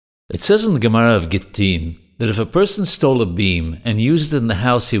It says in the Gemara of Gittin that if a person stole a beam and used it in the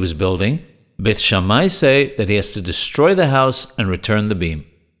house he was building, Beth Shammai say that he has to destroy the house and return the beam.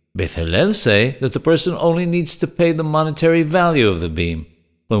 Beth Hillel say that the person only needs to pay the monetary value of the beam.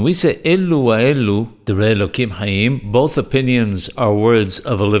 When we say Elu wa Elu, Divrei Elokim Hayim, both opinions are words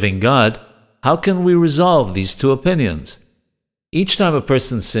of a living God, how can we resolve these two opinions? Each time a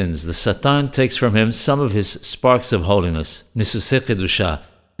person sins, the Satan takes from him some of his sparks of holiness, Nisusei Kedusha,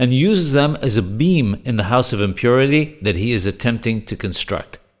 and uses them as a beam in the house of impurity that he is attempting to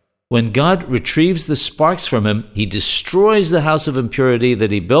construct. When God retrieves the sparks from him, he destroys the house of impurity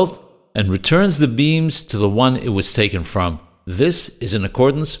that he built and returns the beams to the one it was taken from. This is in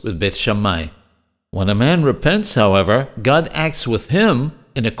accordance with Beth Shammai. When a man repents, however, God acts with him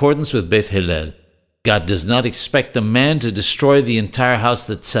in accordance with Beth Hillel. God does not expect the man to destroy the entire house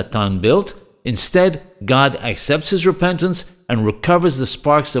that Satan built. Instead, God accepts his repentance and recovers the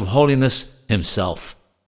sparks of holiness himself.